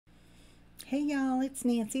Hey y'all, it's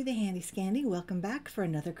Nancy the Handy Scandy. Welcome back for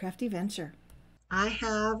another crafty venture. I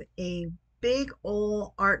have a big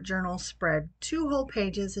old art journal spread, 2 whole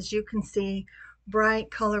pages, as you can see,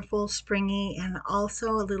 bright, colorful, springy, and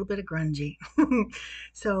also a little bit of grungy.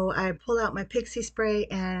 So I pulled out my pixie spray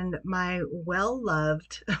and my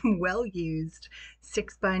well-loved, well-used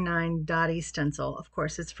 6x9 Dotty stencil. Of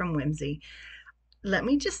course, it's from Whimsy. Let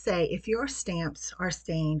me just say, if your stamps are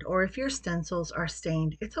stained or if your stencils are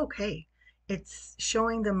stained, it's okay. It's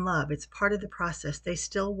showing them love. It's part of the process. They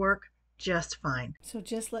still work just fine. So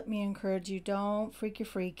just let me encourage you, don't freak your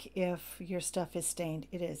freak if your stuff is stained.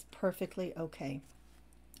 It is perfectly okay.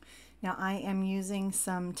 Now I am using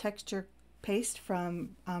some texture paste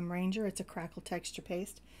from Ranger. It's a crackle texture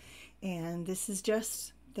paste. And this is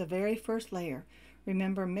just the very first layer.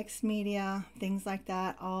 Remember, mixed media, things like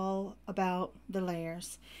that, all about the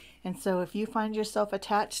layers. And so if you find yourself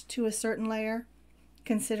attached to a certain layer,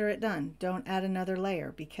 consider it done. Don't add another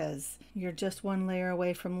layer, because you're just one layer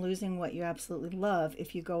away from losing what you absolutely love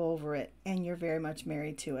if you go over it and you're very much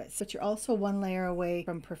married to it. But you're also one layer away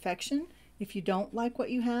from perfection. If you don't like what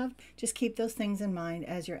you have, just keep those things in mind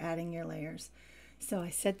as you're adding your layers. So I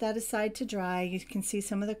set that aside to dry. You can see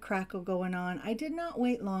some of the crackle going on. I did not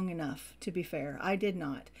wait long enough, to be fair. I did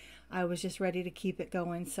not. I was just ready to keep it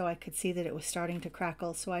going so I could see that it was starting to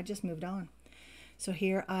crackle, so I just moved on. So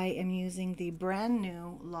here I am using the brand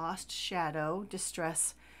new Lost Shadow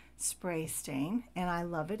Distress Spray Stain, and I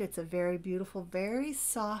love it. It's a very beautiful, very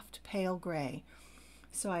soft pale gray.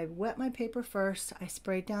 So I wet my paper first, I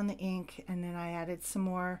sprayed down the ink, and then I added some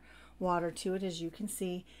more water to it, as you can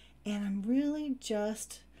see. And I'm really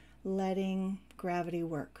just letting gravity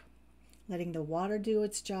work, letting the water do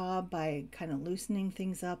its job by kind of loosening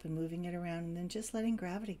things up and moving it around, and then just letting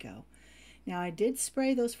gravity go. Now I did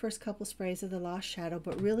spray those first couple sprays of the Lost Shadow,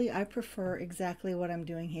 but really I prefer exactly what I'm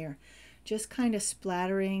doing here. Just kind of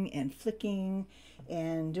splattering and flicking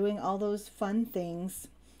and doing all those fun things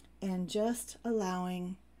and just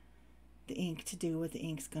allowing the ink to do what the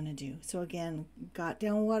ink's going to do. So again, got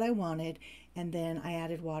down what I wanted, and then I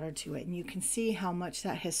added water to it, and you can see how much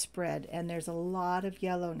that has spread, and there's a lot of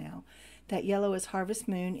yellow now. That yellow is Harvest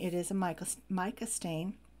Moon. It is a mica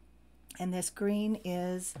stain, and this green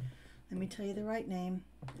is, let me tell you the right name,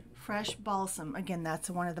 Fresh Balsam. Again, that's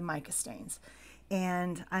one of the mica stains.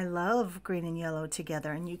 And I love green and yellow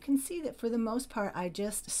together, and you can see that for the most part I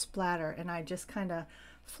just splatter and I just kind of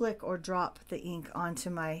flick or drop the ink onto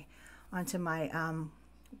my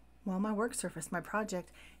well, my work surface, my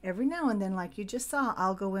project. Every now and then, like you just saw,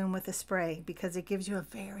 I'll go in with a spray because it gives you a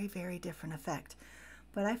very, very different effect.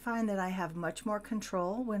 But I find that I have much more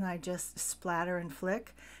control when I just splatter and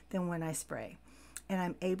flick than when I spray. And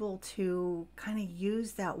I'm able to kind of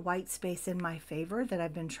use that white space in my favor that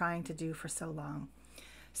I've been trying to do for so long.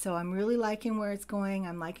 So I'm really liking where it's going.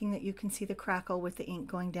 I'm liking that you can see the crackle with the ink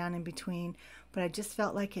going down in between, but I just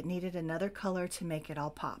felt like it needed another color to make it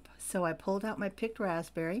all pop. So I pulled out my picked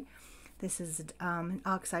raspberry. This is an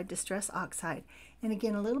oxide, Distress Oxide. And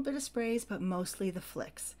again, a little bit of sprays, but mostly the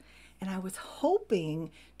flicks. And I was hoping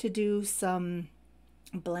to do some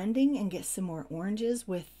blending and get some more oranges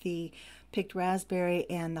with the picked raspberry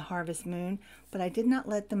and the Harvest Moon, but I did not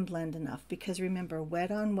let them blend enough, because remember, wet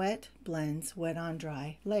on wet blends, wet on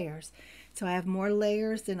dry layers. So I have more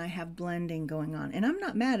layers than I have blending going on, and I'm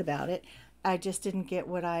not mad about it. I just didn't get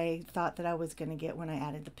what I thought that I was going to get when I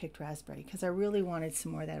added the picked raspberry, because I really wanted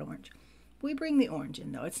some more of that orange. We bring the orange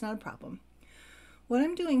in though, it's not a problem. What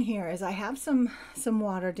I'm doing here is I have some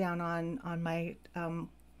water down on my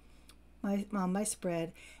my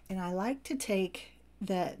spread, and I like to take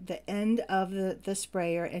the end of the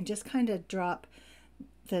sprayer and just kind of drop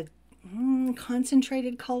the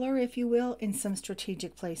concentrated color, if you will, in some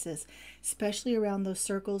strategic places, especially around those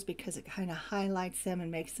circles, because it kind of highlights them and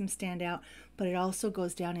makes them stand out, but it also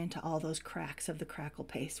goes down into all those cracks of the crackle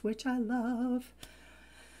paste, which I love.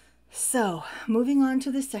 So moving on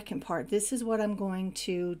to the second part, this is what I'm going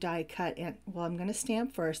to die cut, and well, I'm going to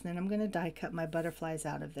stamp first, and then I'm going to die cut my butterflies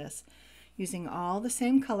out of this, using all the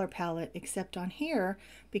same color palette, except on here,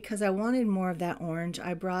 because I wanted more of that orange,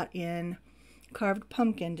 I brought in Carved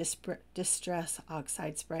Pumpkin Distress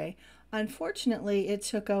Oxide Spray. Unfortunately, it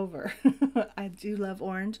took over. I do love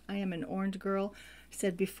orange. I am an orange girl. I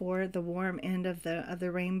said before, the warm end of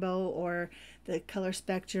the rainbow or the color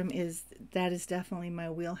spectrum is definitely my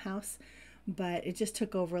wheelhouse, but it just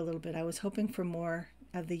took over a little bit. I was hoping for more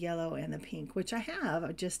of the yellow and the pink, which I have.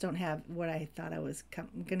 I just don't have what I thought I was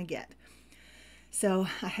gonna get. So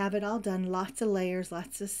I have it all done, lots of layers,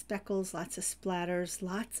 lots of speckles, lots of splatters,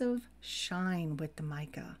 lots of shine with the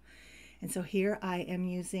mica. And so here I am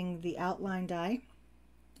using the outline die,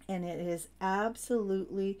 and it is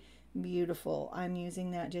absolutely beautiful. I'm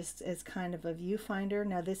using that just as kind of a viewfinder.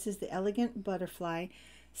 Now this is the Elegant Butterfly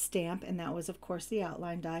stamp, and that was of course the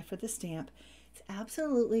outline die for the stamp. It's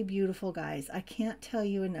absolutely beautiful, guys. I can't tell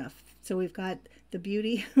you enough. So we've got the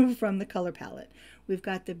beauty from the color palette. We've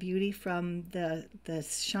got the beauty from the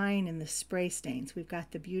shine and the spray stains. We've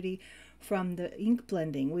got the beauty from the ink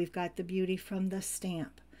blending. We've got the beauty from the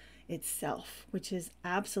stamp itself, which is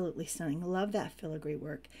absolutely stunning. Love that filigree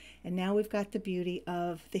work. And now we've got the beauty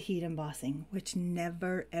of the heat embossing, which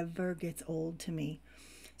never ever gets old to me.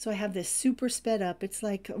 So I have this super sped up. It's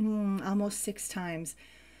like almost 6 times.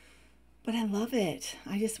 But I love it.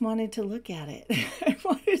 I just wanted to look at it. I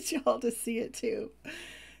wanted y'all to see it too.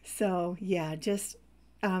 So yeah, just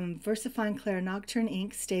VersaFine Clair Nocturne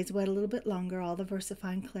ink stays wet a little bit longer. All the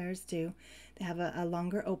VersaFine Clairs do. They have a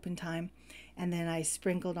longer open time. And then I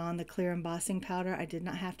sprinkled on the clear embossing powder. I did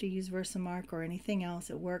not have to use Versamark or anything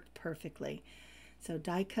else. It worked perfectly. So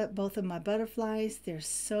die cut both of my butterflies. They're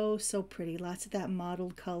so, so pretty. Lots of that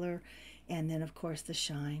mottled color. And then of course the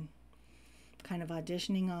shine. Kind of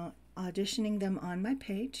auditioning them on my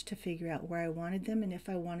page to figure out where I wanted them and if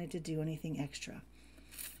I wanted to do anything extra.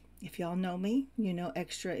 If y'all know me, you know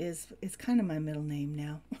extra is kind of my middle name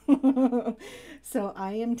now. So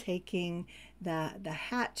I am taking the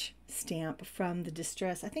Hatch stamp from the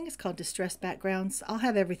Distress, I think it's called Distress Backgrounds. I'll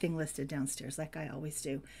have everything listed downstairs like I always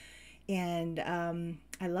do. And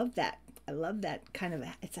I love that. I love that kind of,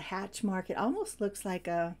 it's a hatch mark. It almost looks like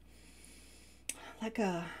a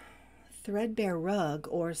threadbare rug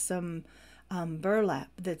or some burlap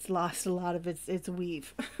that's lost a lot of its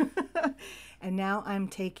weave. And now I'm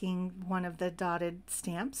taking one of the dotted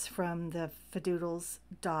stamps from the FaDoodle's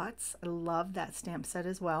dots. I love that stamp set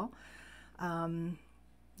as well.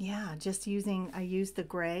 Yeah, I used the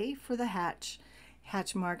gray for the hatch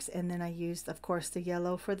marks, and then I used of course the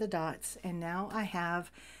yellow for the dots. And now I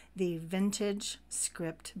have the vintage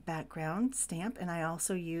script background stamp, and I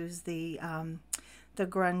also use the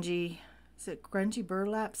grungy, is it grungy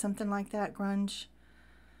burlap, something like that, grunge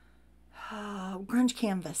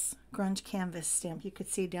canvas stamp. You could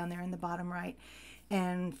see down there in the bottom right.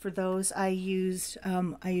 And for those I used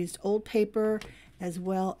old paper, as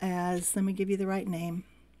well as, let me give you the right name,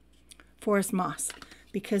 forest moss,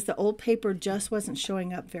 because the old paper just wasn't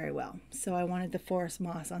showing up very well. So I wanted the forest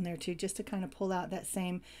moss on there too, just to kind of pull out that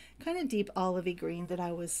same kind of deep olivey green that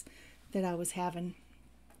I was having.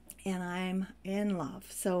 And I'm in love.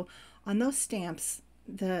 So on those stamps,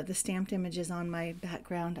 the stamped images on my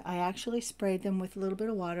background, I actually sprayed them with a little bit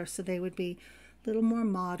of water so they would be a little more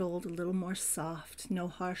mottled, a little more soft, no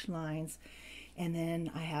harsh lines. And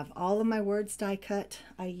then I have all of my words die cut.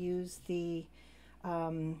 I use the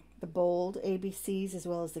bold ABCs as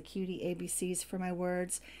well as the Cutie ABCs for my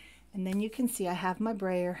words. And then you can see I have my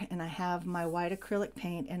brayer and I have my white acrylic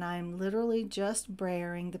paint, and I'm literally just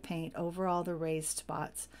brayering the paint over all the raised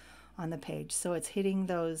spots on the page. So it's hitting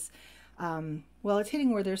those, well, it's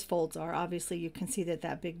hitting where there's folds are. Obviously you can see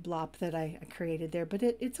that big blob that I created there, but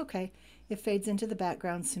it's okay. It fades into the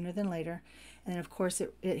background sooner than later. And then of course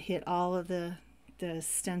it hit all of the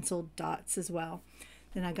stenciled dots as well.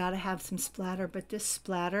 Then I gotta have some splatter, but this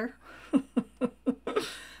splatter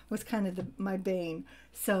was kind of my bane.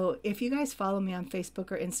 So if you guys follow me on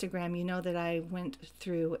Facebook or Instagram, you know that I went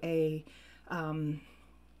through a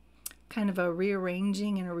kind of a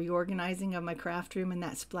rearranging and a reorganizing of my craft room, and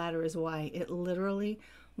that splatter is why. It literally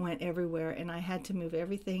went everywhere, and I had to move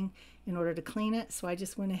everything in order to clean it. So I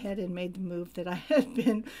just went ahead and made the move that I had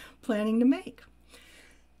been planning to make.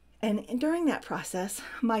 And during that process,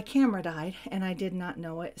 my camera died, and I did not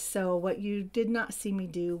know it. So what you did not see me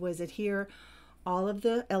do was adhere all of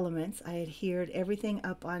the elements. I adhered everything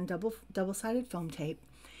up on double-sided foam tape,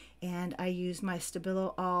 and I used my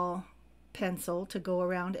Stabilo all pencil to go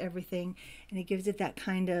around everything, and it gives it that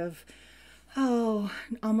kind of,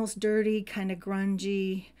 almost dirty, kind of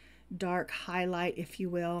grungy, dark highlight, if you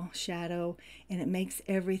will, shadow, and it makes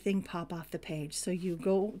everything pop off the page. So you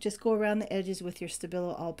just go around the edges with your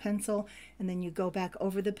Stabilo all pencil, and then you go back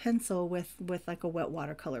over the pencil with like a wet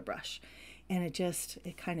watercolor brush, and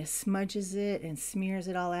it kind of smudges it and smears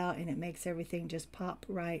it all out, and it makes everything just pop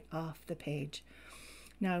right off the page.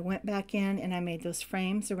 Now I went back in and I made those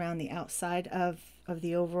frames around the outside of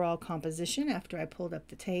the overall composition after I pulled up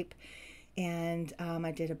the tape. And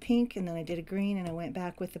I did a pink, and then I did a green, and I went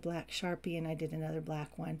back with the black Sharpie and I did another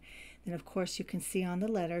black one. Then of course you can see on the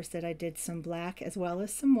letters that I did some black as well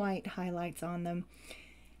as some white highlights on them.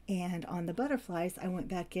 And on the butterflies I went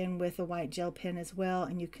back in with a white gel pen as well,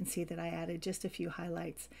 and you can see that I added just a few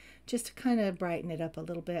highlights just to kind of brighten it up a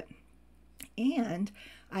little bit. And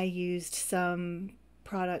I used some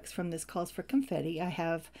products from this calls for confetti. I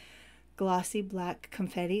have glossy black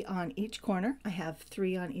confetti on each corner. I have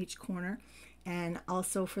 3 on each corner. And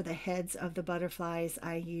also for the heads of the butterflies,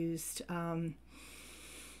 I used, one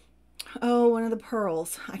of the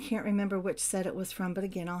pearls. I can't remember which set it was from, but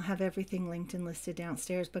again, I'll have everything linked and listed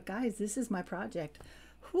downstairs. But guys, this is my project.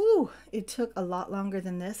 Whew, it took a lot longer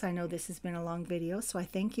than this. I know this has been a long video, so I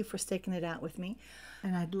thank you for sticking it out with me.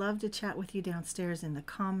 And I'd love to chat with you downstairs in the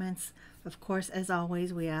comments. Of course, as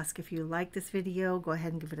always, we ask if you like this video, go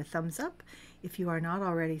ahead and give it a thumbs up. If you are not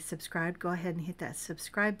already subscribed, go ahead and hit that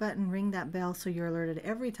subscribe button, ring that bell so you're alerted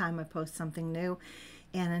every time I post something new.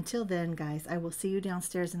 And until then, guys, I will see you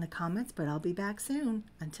downstairs in the comments, but I'll be back soon.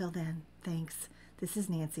 Until then, thanks. This is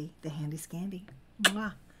Nancy, the Handy Scandy.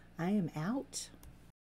 Mwah. I am out.